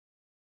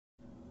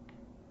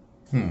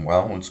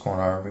Well, what's going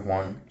on,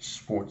 everyone?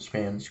 Sports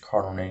fans,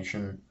 Cardinal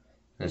Nation.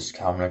 This is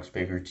Calvin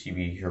Bigger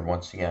TV here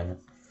once again.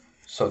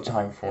 So,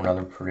 time for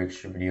another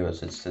prediction video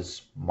as it's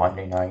this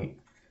Monday night,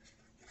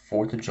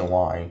 4th of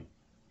July.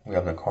 We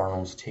have the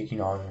Cardinals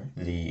taking on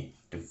the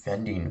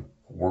defending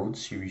World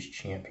Series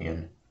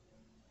champion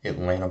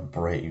Atlanta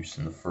Braves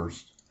in the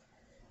first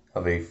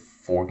of a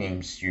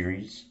 4-game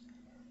series.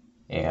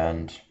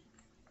 And,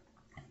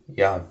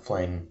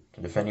 playing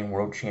the defending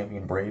world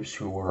champion Braves,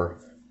 who were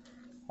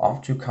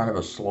off to kind of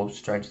a slow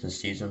start to the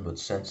season, but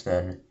since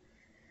then,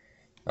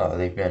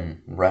 they've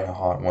been red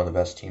hot, one of the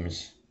best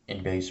teams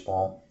in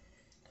baseball.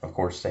 Of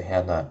course, they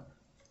had that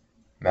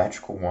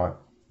magical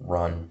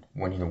run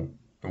winning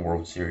the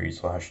World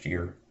Series last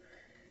year,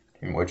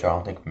 in which I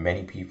don't think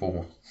many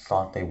people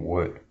thought they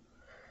would,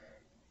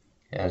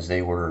 as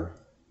they were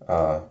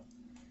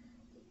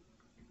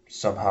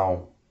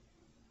somehow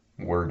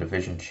were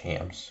division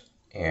champs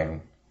and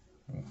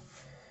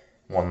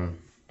won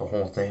the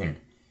whole thing.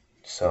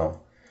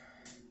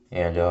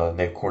 And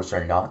they, of course,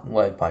 are not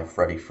led by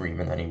Freddie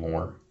Freeman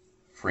anymore.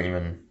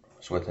 Freeman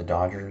is with the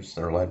Dodgers.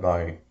 They're led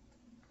by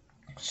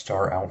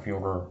star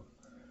outfielder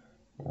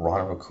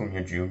Ronald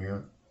Acuna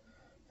Jr.,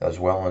 as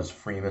well as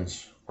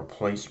Freeman's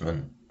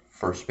replacement,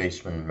 first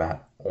baseman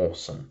Matt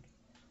Olson.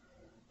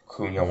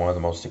 Acuna, one of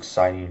the most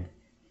exciting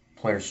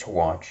players to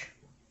watch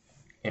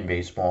in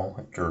baseball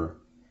after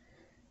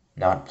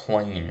not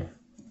playing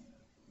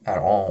at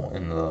all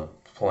in the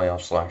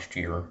playoffs last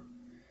year.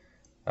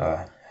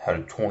 Had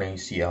a torn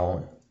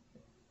ACL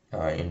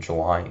in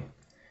July,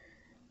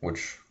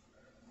 which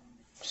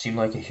seemed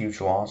like a huge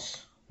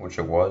loss, which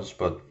it was,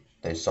 but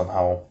they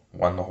somehow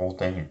won the whole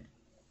thing.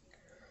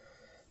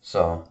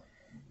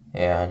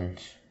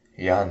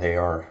 They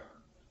are,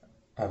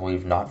 I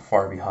believe, not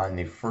far behind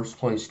the first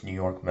place New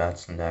York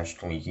Mets in the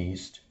National League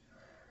East,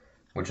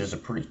 which is a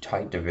pretty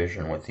tight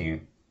division with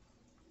the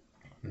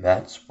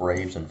Mets,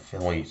 Braves, and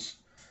Phillies.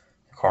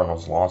 The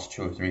Cardinals lost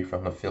 2 or 3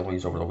 from the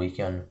Phillies over the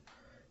weekend,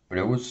 but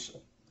it was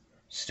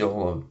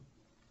still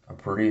a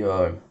pretty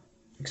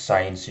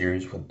exciting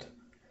series with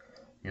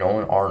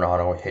Nolan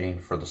Arenado hitting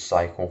for the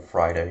cycle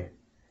Friday,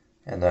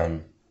 and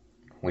then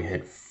we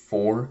hit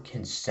 4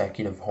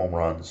 consecutive home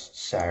runs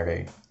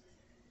Saturday.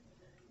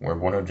 We're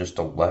one of just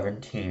 11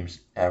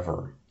 teams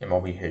ever in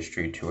MLB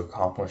history to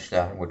accomplish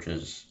that,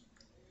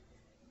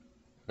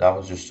 that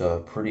was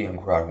just pretty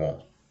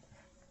incredible.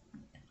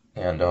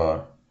 And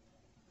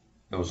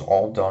it was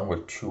all done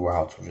with 2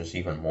 outs, which is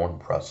even more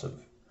impressive.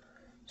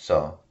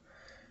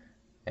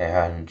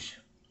 And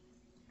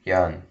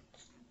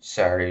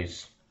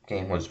Saturday's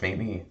game was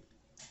maybe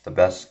the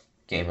best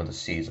game of the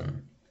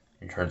season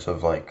in terms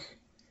of,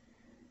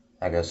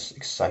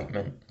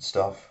 excitement and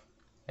stuff.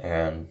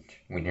 And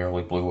we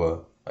nearly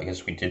blow a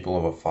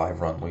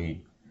 5-run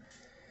lead.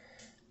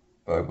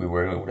 But we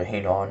were able to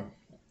hang on,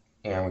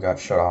 and we got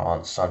shut out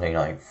on Sunday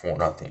night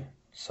 4-0.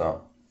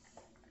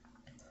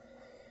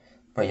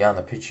 But in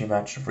the pitching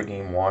matchup for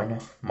Game 1,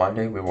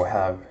 Monday, we will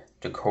have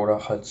Dakota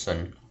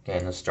Hudson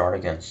getting the start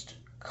against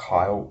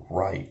Kyle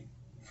Wright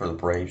for the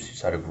Braves,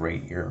 who's had a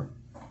great year.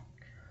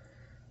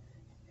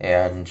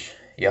 And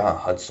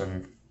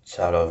Hudson's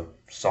had a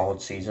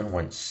solid season,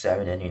 went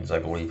 7 innings, I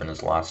believe, in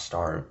his last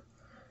start.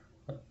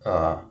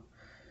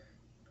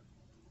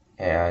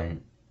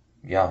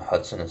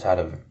 Hudson has had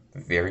a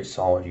very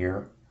solid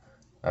year.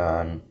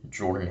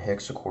 Jordan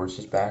Hicks, of course,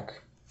 is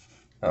back.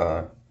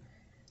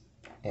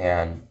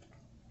 And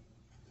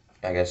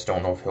I guess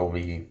don't know if he'll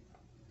be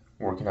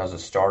working as a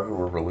starter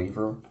or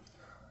reliever.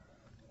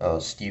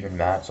 Steven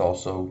Matz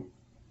also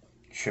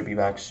should be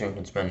back soon.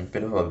 It's been a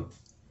bit of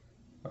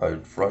a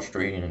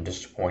frustrating and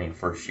disappointing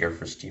first year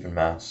for Steven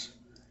Matz.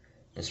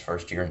 His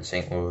first year in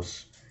St.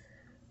 Louis.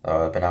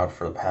 Been out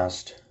for the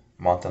past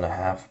month and a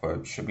half,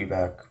 but should be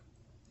back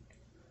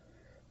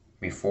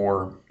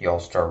before the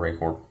All-Star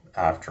break or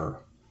after.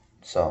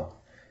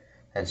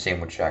 And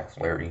same with Jack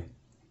Flaherty.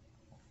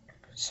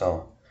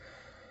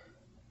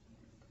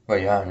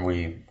 And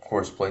we, of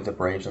course, played the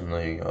Braves in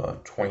the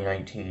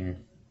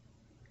 2019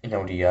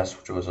 NLDS,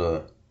 which was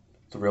a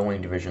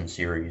thrilling division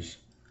series.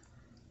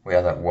 We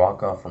had that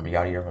walk-off from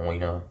Yadier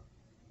Molina,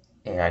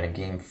 and in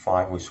Game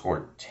 5, we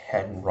scored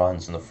 10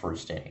 runs in the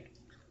first inning.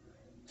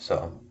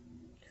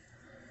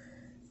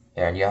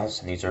 And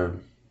these are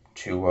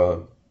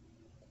 2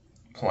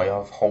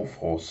 playoff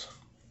hopefuls,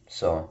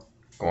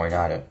 going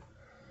at it.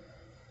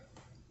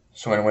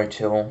 So anyway,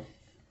 till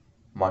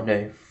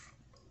Monday,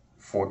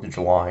 4th of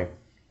July,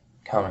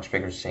 Comics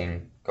Bigger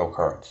saying, go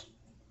Cards.